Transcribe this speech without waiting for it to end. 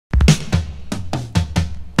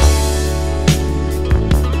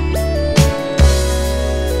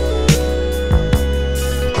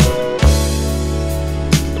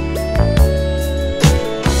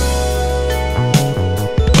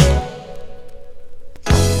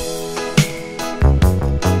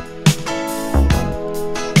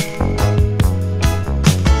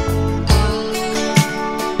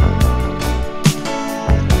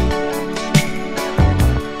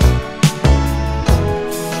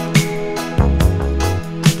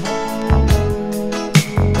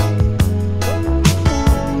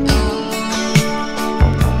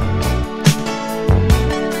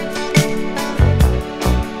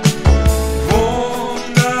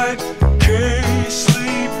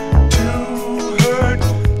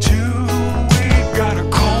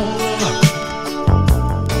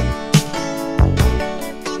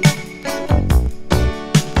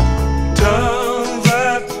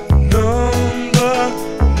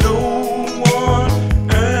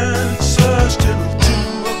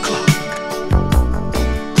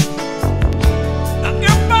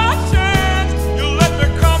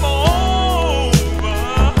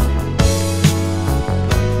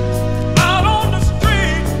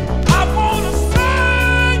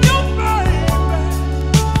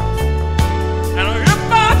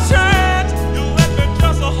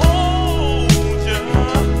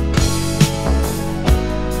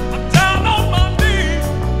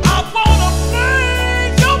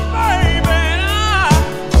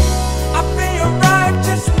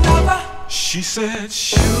said,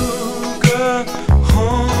 sugar,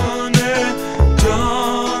 honey,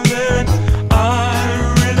 darling, I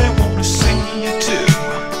really wanna see you too.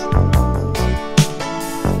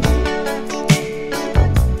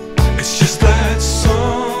 It's just that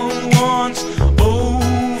someone's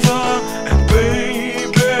over, and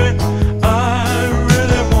baby, I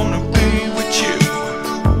really wanna be with you.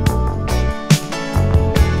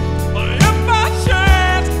 Well, if by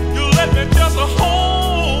chance you let me just hold,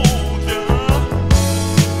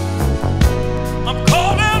 I'm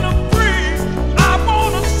calling a freeze. I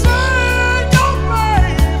wanna say your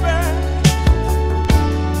baby.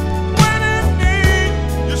 When in need,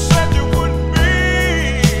 you said you would be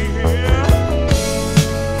here,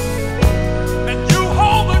 and you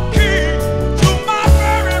hold the key to my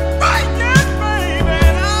very breaking, baby.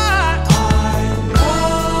 And I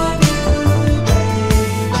love you,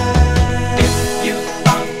 baby. If you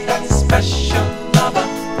found that special lover,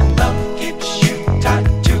 and love keeps you tied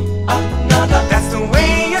to another. That's the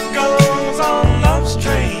way it goes on Love's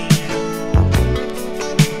Train.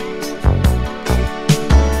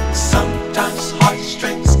 Sometimes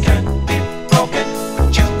heartstrings can be broken, but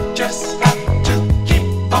you just have to keep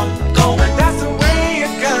on going. That's the way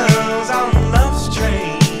it goes on Love's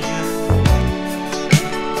Train.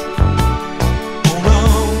 On a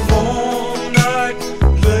warm night,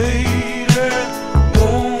 lady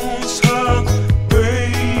wants her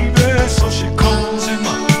baby, so she calls him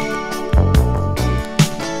up.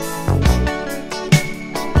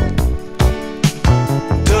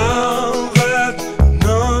 Dial that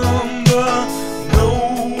number, no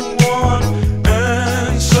one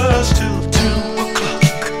answers till 2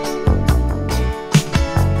 o'clock.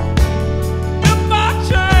 If by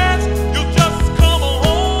chance you just come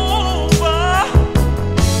over,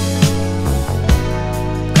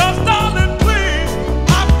 'cause darling, please,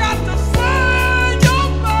 I've got to say your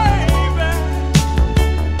baby.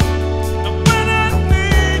 And when in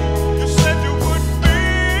need, you said you would be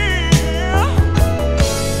here,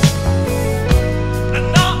 and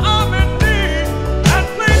now I'm in need, and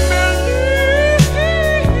please believe me,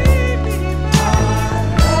 I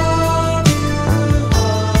love you.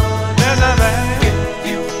 There's a man. If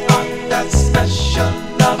you are that special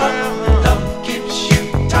lover, love keeps you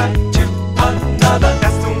tight